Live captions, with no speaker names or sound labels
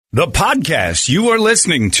The podcast you are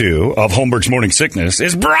listening to of Holmberg's Morning Sickness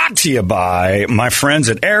is brought to you by my friends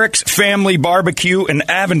at Eric's Family Barbecue in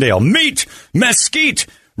Avondale. Meet, mesquite,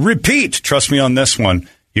 repeat. Trust me on this one.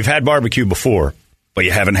 You've had barbecue before, but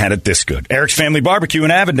you haven't had it this good. Eric's Family Barbecue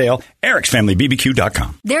in Avondale,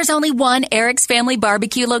 ericsfamilybbq.com. There's only one Eric's Family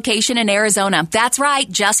Barbecue location in Arizona. That's right,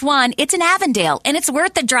 just one. It's in Avondale, and it's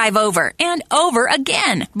worth the drive over and over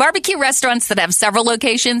again. Barbecue restaurants that have several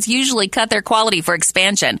locations usually cut their quality for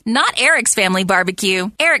expansion. Not Eric's Family Barbecue.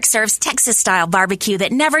 Eric serves Texas-style barbecue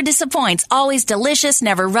that never disappoints, always delicious,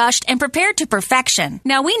 never rushed, and prepared to perfection.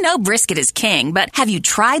 Now, we know brisket is king, but have you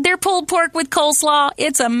tried their pulled pork with coleslaw?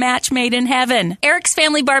 It's a match made in heaven. Eric's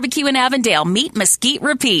Family Barbecue in Avondale. Meet, mesquite,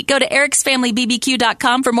 repeat. Go to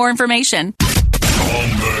ericsfamilybbq.com for more information.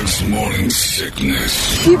 Holmberg's Morning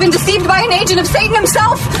Sickness. You've been deceived by an agent of Satan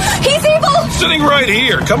himself. He's evil. Sitting right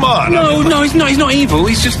here. Come on. No, he's not evil.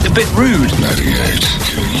 He's just a bit rude. 98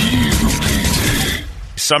 KUPD.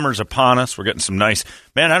 Summer's upon us. We're getting some nice...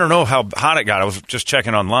 Man, I don't know how hot it got. I was just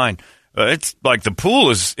checking online. It's like the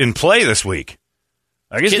pool is in play this week.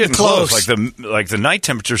 I guess getting close. Like the night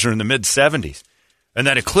temperatures are in the mid-70s. And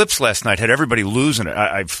that eclipse last night had everybody losing it.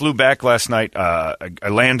 I flew back last night. I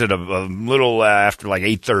landed a little after like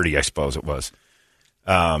 8:30, I suppose it was.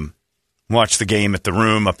 Watched the game at the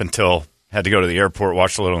room up until had to go to the airport,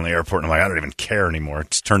 watched a little in the airport, and I'm like, I don't even care anymore.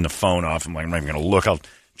 Just turn the phone off. I'm like, I'm not even going to look. I'll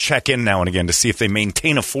check in now and again to see if they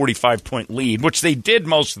maintain a 45-point lead, which they did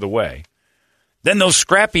most of the way. Then those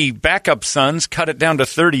scrappy backup Suns cut it down to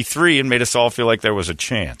 33 and made us all feel like there was a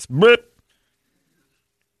chance. But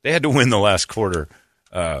they had to win the last quarter.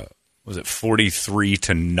 Was it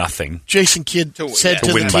 43-0? Jason Kidd said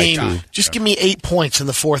to the team, just give me 8 points in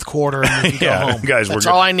the fourth quarter and we can go home. Guys, that's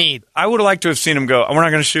all I need. I would have liked to have seen him go, we're not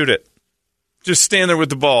going to shoot it. Just stand there with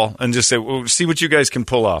the ball and just say, well, see what you guys can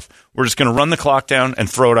pull off. We're just going to run the clock down and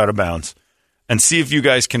throw it out of bounds and see if you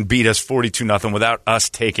guys can beat us 42-0 without us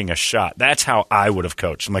taking a shot. That's how I would have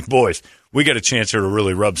coached. I'm like, boys, we got a chance here to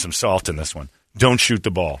really rub some salt in this one. Don't shoot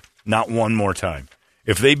the ball. Not one more time.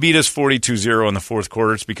 If they beat us 42-0 in the fourth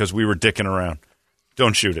quarter, it's because we were dicking around.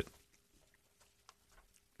 Don't shoot it.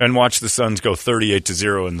 And watch the Suns go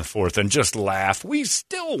 38-0 in the fourth and just laugh. We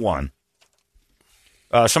still won.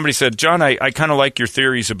 Somebody said, John, I kind of like your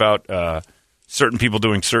theories about certain people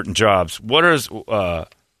doing certain jobs. What are the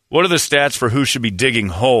stats for who should be digging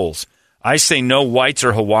holes? I say no whites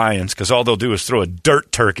or Hawaiians because all they'll do is throw a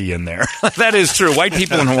dirt turkey in there. That is true. White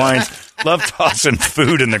people and Hawaiians love tossing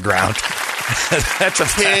food in the ground. That's a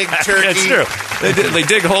pig, turkey. That's true. They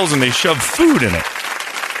dig holes and they shove food in it.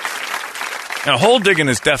 Now, hole digging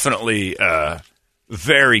is definitely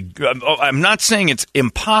very good. I'm not saying it's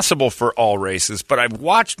impossible for all races, but I've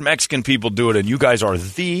watched Mexican people do it, and you guys are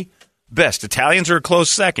the best. Italians are a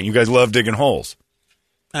close second. You guys love digging holes.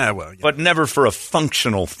 Well, yeah. But never for a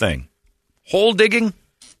functional thing. Hole digging,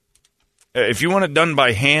 if you want it done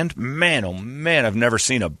by hand, man, oh man, I've never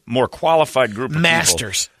seen a more qualified group of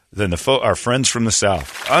masters people than our friends from the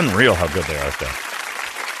South. Unreal how good they are at that.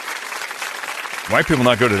 White people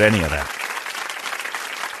not good at any of that.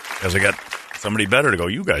 Because they got somebody better to go,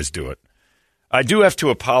 you guys do it. I do have to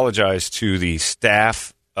apologize to the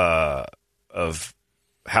staff of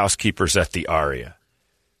housekeepers at the Aria.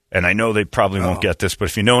 And I know they probably won't get this, but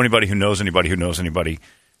if you know anybody who knows anybody who knows anybody,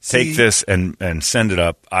 take this and send it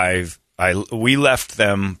up. We left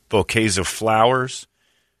them bouquets of flowers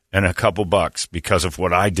and a couple bucks because of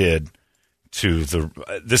what I did to the.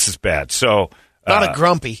 This is bad. So not a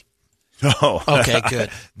grumpy. No. Okay, good.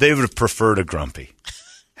 They would have preferred a grumpy.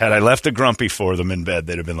 Had I left a grumpy for them in bed,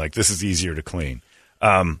 they'd have been like, "This is easier to clean."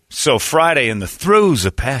 So Friday, in the throes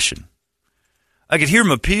of passion, I could hear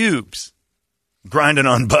my pubes grinding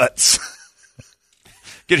on butts.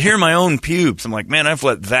 Could hear my own pubes. I'm like, man, I've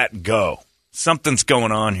let that go. Something's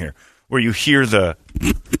going on here. Where you hear the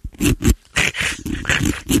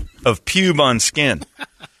of pube on skin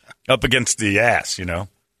up against the ass, you know.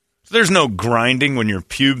 So there's no grinding when your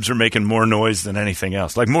pubes are making more noise than anything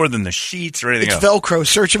else, like more than the sheets or anything else. It's Velcro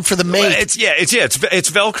searching for the mate. It's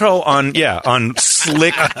Velcro on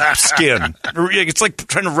slick skin. It's like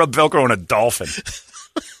trying to rub Velcro on a dolphin.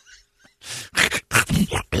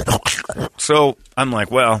 So I'm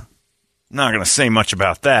like, well, not going to say much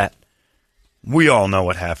about that. We all know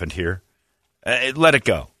what happened here. Let it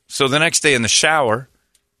go. So the next day in the shower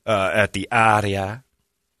at the Aria,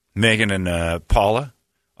 Megan and Paula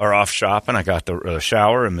are off shopping. I got the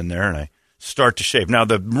shower. I'm in there, and I start to shave. Now,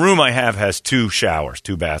 the room I have has 2 showers,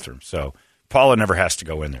 2 bathrooms. So Paula never has to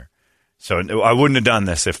go in there. So I wouldn't have done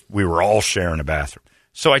this if we were all sharing a bathroom.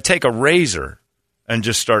 So I take a razor and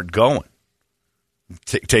just start going.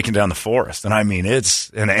 taking down the forest. And I mean, it's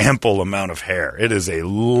an ample amount of hair. It is a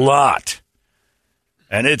lot.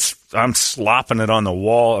 And I'm slopping it on the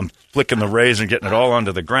wall. I'm flicking the razor and getting it all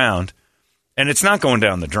onto the ground. And it's not going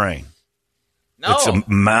down the drain. No. It's a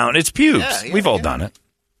mound. It's pubes. Yeah, We've all done it.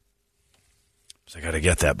 So I got to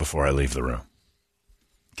get that before I leave the room.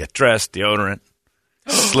 Get dressed, deodorant,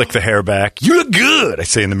 slick the hair back. You look good, I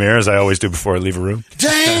say in the mirror, as I always do before I leave a room.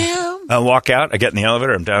 Damn. I walk out. I get in the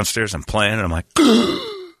elevator. I'm downstairs. I'm playing. And I'm like,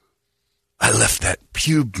 I left that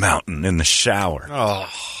pube mountain in the shower.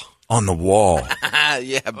 On the wall.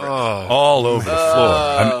 Yeah, bro. All over the floor.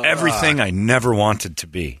 I'm everything I never wanted to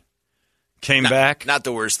be. Came back. Not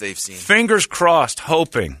the worst they've seen. Fingers crossed,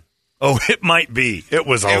 hoping. Oh, it might be. It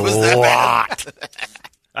was a lot.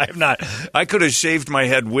 I could have shaved my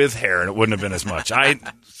head with hair and it wouldn't have been as much.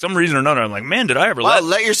 Some reason or another, I'm like, man, did I ever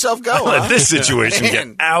let yourself go? let this situation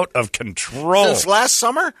get out of control? Since last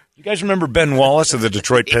summer? You guys remember Ben Wallace of the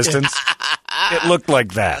Detroit Pistons? It looked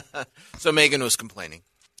like that. So Megan was complaining.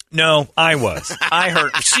 No, I was. I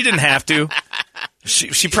heard. She didn't have to.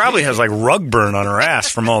 She probably has like rug burn on her ass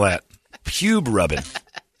from all that pube rubbing. It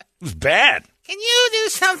was bad. Can you do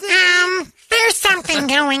something? There's something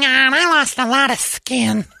going on. I lost a lot of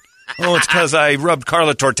skin. Oh, it's because I rubbed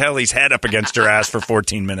Carla Tortelli's head up against her ass for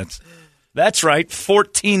 14 minutes. That's right,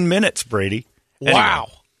 14 minutes, Brady. Anyway,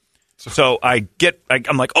 Wow. So I'm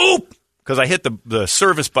like, oh, because I hit the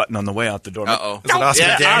service button on the way out the door. Uh-oh. Is it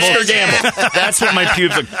Oscar Gamble? Oscar Gamble. That's what my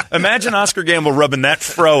pubes look. Imagine Oscar Gamble rubbing that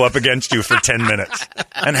fro up against you for 10 minutes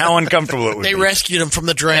and how uncomfortable it would They be. rescued him from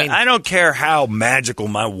the drain. I don't care how magical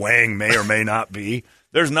my wang may or may not be.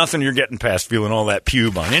 There's nothing you're getting past feeling all that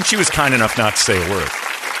pube on. And she was kind enough not to say a word.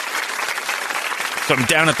 So I'm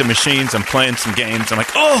down at the machines. I'm playing some games. I'm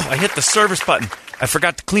like, oh, I hit the service button. I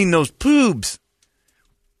forgot to clean those pubes.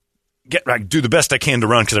 I do the best I can to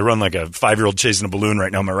run because I run like a 5-year-old chasing a balloon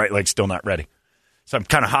right now. My right leg's still not ready. So I'm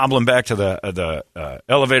kind of hobbling back to the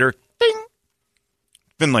elevator. Ding.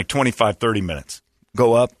 Been like 25, 30 minutes.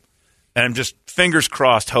 Go up. And I'm just fingers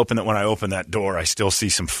crossed hoping that when I open that door, I still see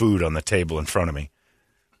some food on the table in front of me.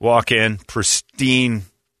 Walk in, pristine.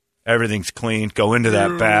 Everything's clean. Go into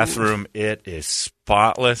that bathroom. It is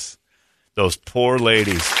spotless. Those poor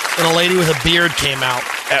ladies. And a lady with a beard came out.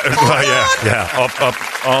 Yeah.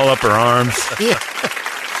 All up her arms. Yeah.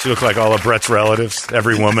 She looked like all of Brett's relatives.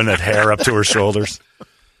 Every woman had hair up to her shoulders.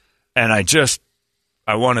 And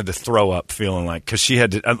I wanted to throw up, feeling like, because she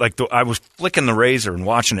had to, I was flicking the razor and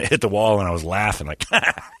watching it hit the wall, and I was laughing like,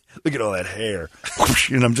 look at all that hair.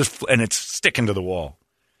 And it's sticking to the wall.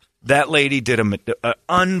 That lady did an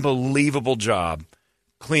unbelievable job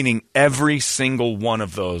cleaning every single one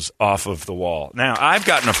of those off of the wall. Now, I've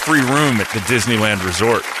gotten a free room at the Disneyland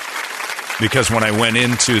Resort because when I went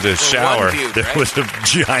into the shower, there was a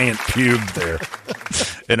giant pube there.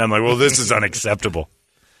 And I'm like, well, this is unacceptable.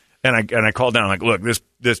 And I called down, I'm like, look,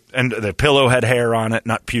 this, and the pillow had hair on it,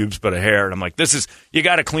 not pubes, but a hair. And I'm like, you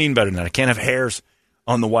got to clean better than that. I can't have hairs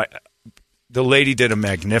on the white. The lady did a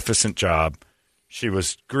magnificent job. She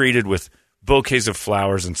was greeted with bouquets of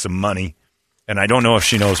flowers and some money. And I don't know if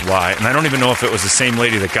she knows why. And I don't even know if it was the same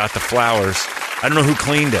lady that got the flowers. I don't know who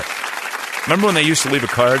cleaned it. Remember when they used to leave a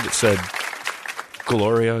card that said,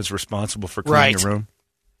 Gloria is responsible for cleaning your room?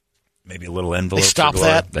 Maybe a little envelope. They stopped for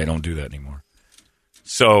Gloria. that? They don't do that anymore.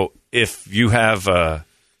 So if you have a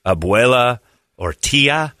abuela or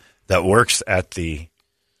tia that works at the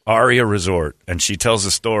Aria Resort and she tells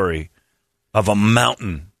a story of a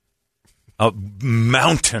mountain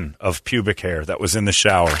of pubic hair that was in the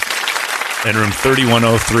shower in room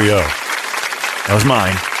 31030. That was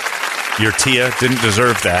mine. Your tia didn't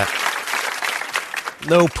deserve that.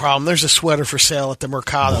 No problem. There's a sweater for sale at the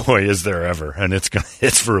Mercado. Boy, is there ever. And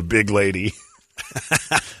it's for a big lady.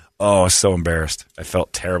 Oh, I was so embarrassed. I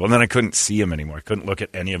felt terrible. And then I couldn't see him anymore. I couldn't look at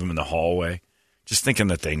any of them in the hallway. Just thinking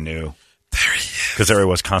that they knew. There he is. Because there I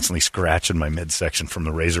was constantly scratching my midsection from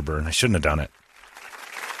the razor burn. I shouldn't have done it.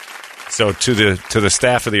 So to the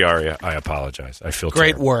staff of the Aria, I apologize. I feel Great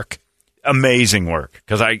terrible. work. Amazing work.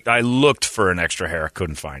 Because I looked for an extra hair. I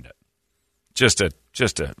couldn't find it.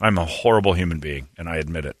 I'm a horrible human being, and I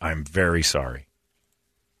admit it. I'm very sorry.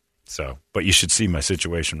 So, but you should see my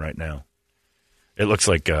situation right now. It looks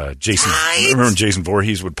like Jason. Remember when Jason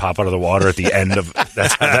Voorhees would pop out of the water at the end of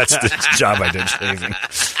that's the job I did shaving,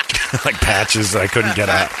 like patches I couldn't get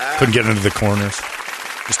out, couldn't get into the corners.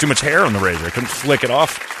 There's too much hair on the razor. I couldn't flick it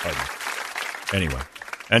off. Anyway,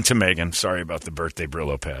 and to Megan, sorry about the birthday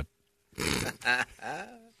Brillo pad.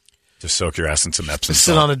 Just soak your ass in some Epsom Just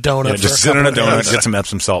salt. sit on a donut. Yeah, for just a sit on a couple of donut, days. get some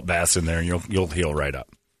Epsom salt baths in there, and you'll heal right up.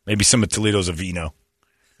 Maybe some of Toledo's Aveeno.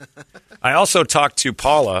 I also talked to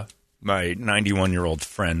Paula my 91-year-old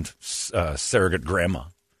friend, surrogate grandma.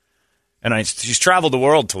 And she's traveled the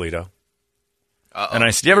world, Toledo. And I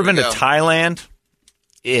said, you ever been to Thailand?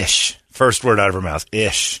 Ish. First word out of her mouth,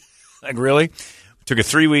 ish. Like, really? We took a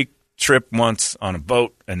 3-week trip once on a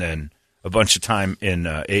boat and then a bunch of time in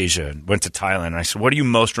Asia and went to Thailand. And I said, what do you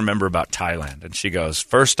most remember about Thailand? And she goes,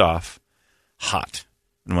 first off, hot.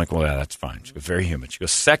 And I'm like, well, yeah, that's fine. She goes, very humid. She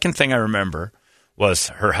goes, second thing I remember was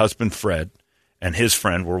her husband, Fred, and his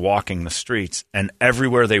friend were walking the streets. And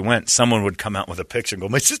everywhere they went, someone would come out with a picture and go,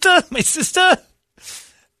 my sister, my sister.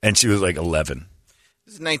 And she was like 11.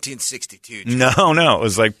 This is 1962. No, it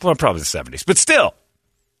was like, well, probably the 70s. But still,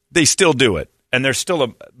 they still do it. And there's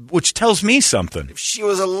still which tells me something. If she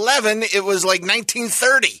was 11, it was like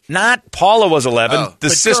 1930. Not Paula was 11. Oh, the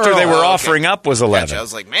sister they were offering up was 11. Gotcha. I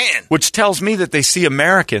was like, man. Which tells me that they see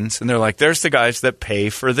Americans and they're like, there's the guys that pay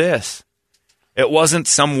for this. It wasn't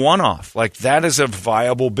some one-off. Like, that is a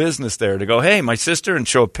viable business there to go, hey, my sister, and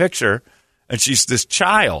show a picture, and she's this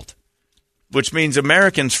child. Which means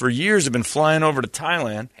Americans for years have been flying over to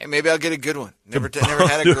Thailand. Hey, maybe I'll get a good one. Never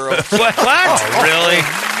had a girl. What? Oh, really?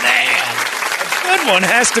 Man. A good one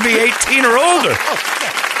has to be 18 or older.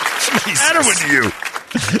 What's the matter with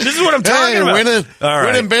you? This is what I'm talking about.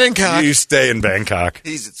 Win in Bangkok. You stay in Bangkok.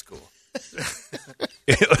 He's at school.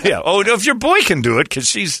 Yeah. Oh, if your boy can do it,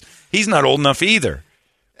 because he's not old enough either.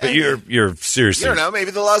 But you're seriously. You don't know.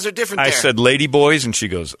 Maybe the laws are different. I there. said lady boys, and she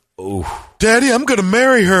goes, "Oh, Daddy, I'm going to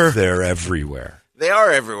marry her." They're everywhere. They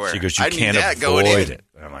are everywhere. She goes, you I can't knew that going avoid in. it.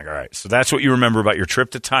 And I'm like, all right. So that's what you remember about your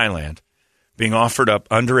trip to Thailand, being offered up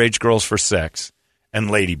underage girls for sex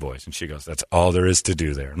and lady boys. And she goes, that's all there is to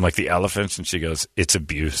do there. I'm like, the elephants, and she goes, it's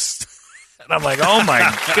abuse. And I'm like, oh my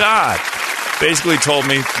God. Basically told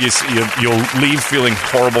me you'll leave feeling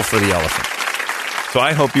horrible for the elephant. So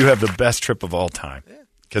I hope you have the best trip of all time,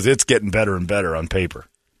 because it's getting better and better on paper.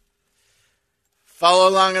 Follow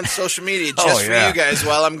along on social media just for you guys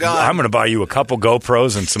while I'm gone. I'm going to buy you a couple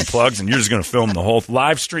GoPros and some plugs, and you're just going to film the whole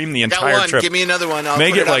live stream, the entire Got one. trip. Give me another one. I'll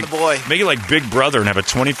put it on the boy. Make it like Big Brother and have a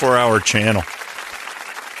 24-hour channel.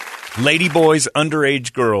 Lady boys,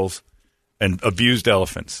 underage girls, and abused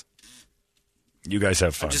elephants. You guys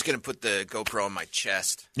have fun. I'm just going to put the GoPro on my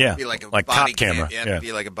chest. Yeah, Be like a like body cop camera. Cam. Yeah.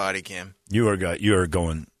 Be like a body cam. You are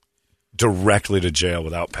going directly to jail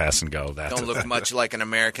without pass and go. Don't look much like an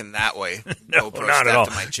American that way. No, GoPro not at all.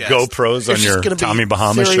 to my chest. GoPros on your Tommy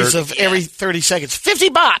Bahama series shirt. of every 30 seconds. 50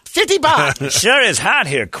 baht. 50 baht. Sure is hot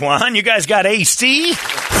here, Quan. You guys got AC?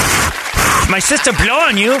 My sister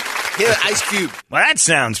blowing you? Yeah, Ice Cube. Well, that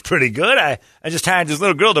sounds pretty good. I just hired this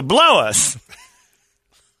little girl to blow us.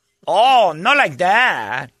 Oh, not like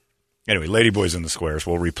that. Anyway, Ladyboys in the Squares.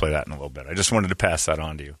 We'll replay that in a little bit. I just wanted to pass that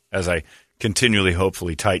on to you as I continually,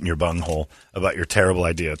 hopefully, tighten your bunghole about your terrible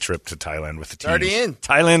idea trip to Thailand with the teens. Already in.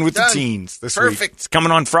 Thailand with Done. the teens this Perfect. week. It's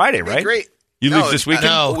coming on Friday, right? Great. You leave this weekend?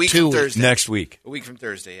 A week from Thursday. Next week. A week from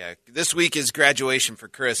Thursday, yeah. This week is graduation for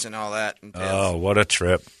Chris and all that. Oh, what a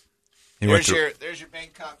trip. There's your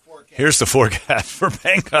Bangkok forecast. Here's the forecast for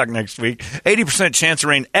Bangkok next week. 80% chance of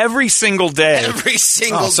rain every single day. Every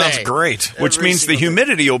single day. Sounds great. Which means the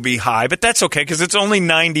humidity will be high, but that's okay because it's only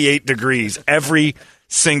 98 degrees every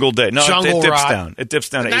single day. No, it dips down. It dips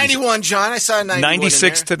down to 91, John. I saw 91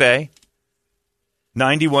 96 in there. today.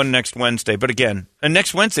 91 next Wednesday. But again, and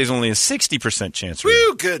next Wednesday is only a 60% chance.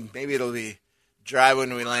 Woo, good. Maybe it'll be dry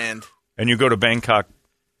when we land. And you go to Bangkok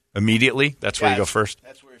immediately? That's where you go first?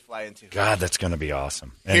 That's where we fly into. God, that's going to be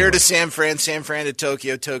awesome. Anyway. Here to San Fran to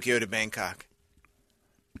Tokyo, Tokyo to Bangkok.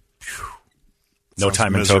 No Sounds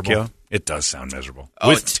time miserable. in Tokyo? It does sound miserable. Oh,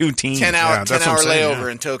 With two teams. 10-hour that's what I'm saying, layover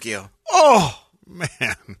yeah. in Tokyo. Oh,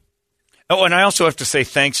 man. Oh, and I also have to say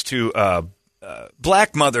thanks to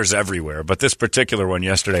black mothers everywhere, but this particular one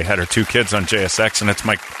yesterday had her two kids on JSX, and it's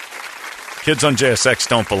my kids on JSX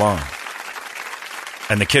don't belong.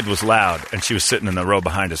 And the kid was loud, and she was sitting in the row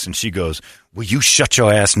behind us, and she goes, will you shut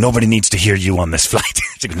your ass? Nobody needs to hear you on this flight.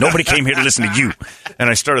 She goes, nobody came here to listen to you. And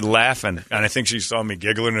I started laughing, and I think she saw me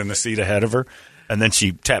giggling in the seat ahead of her. And then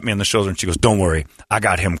she tapped me on the shoulder, and she goes, don't worry, I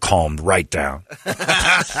got him calmed right down.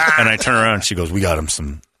 And I turn around, and she goes, we got him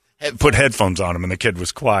some, put headphones on him, and the kid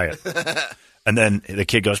was quiet. And then the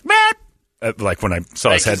kid goes, Matt! Like when I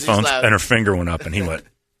saw his 'cause he's headphones, loud. and her finger went up, and he went.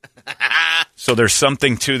 So there's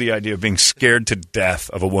something to the idea of being scared to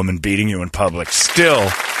death of a woman beating you in public. Still,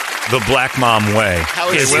 the black mom way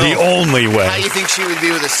is the only way. How do you think she would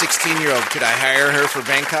be with a 16-year-old? Could I hire her for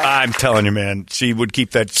Bangkok? I'm telling you, man, she would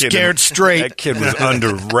keep that kid Scared straight. That kid was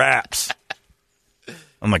under wraps.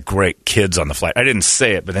 I'm like, great, kids on the flight. I didn't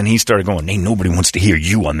say it, but then he started going, hey, nobody wants to hear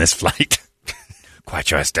you on this flight.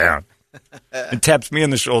 Quiet your ass down. and taps me on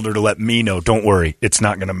the shoulder to let me know, don't worry, it's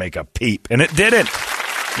not going to make a peep. And it didn't.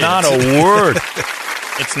 Not a word.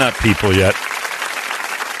 It's not people yet.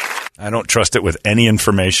 I don't trust it with any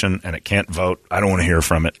information, and it can't vote. I don't want to hear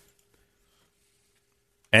from it.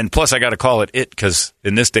 And plus, I got to call it because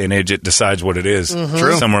in this day and age, it decides what it is.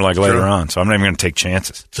 True. Somewhere like later on. So I'm not even going to take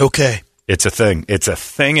chances. It's okay. It's a thing. It's a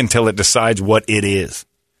thing until it decides what it is.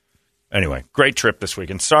 Anyway, great trip this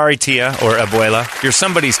weekend. Sorry, Tia or Abuela. You're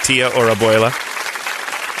somebody's Tia or Abuela.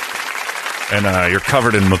 And you're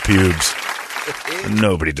covered in my pubes.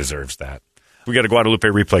 Nobody deserves that. We got a Guadalupe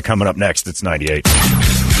replay coming up next. It's 98.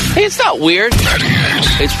 Hey, it's not weird.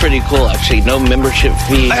 It's pretty cool, actually. No membership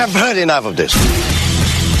fee. I have heard enough of this.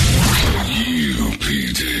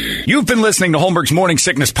 You've been listening to Holmberg's Morning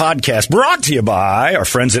Sickness Podcast, brought to you by our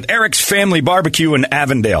friends at Eric's Family Barbecue in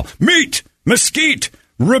Avondale. Meet, mesquite,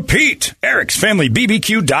 repeat.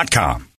 Eric'sFamilyBBQ.com.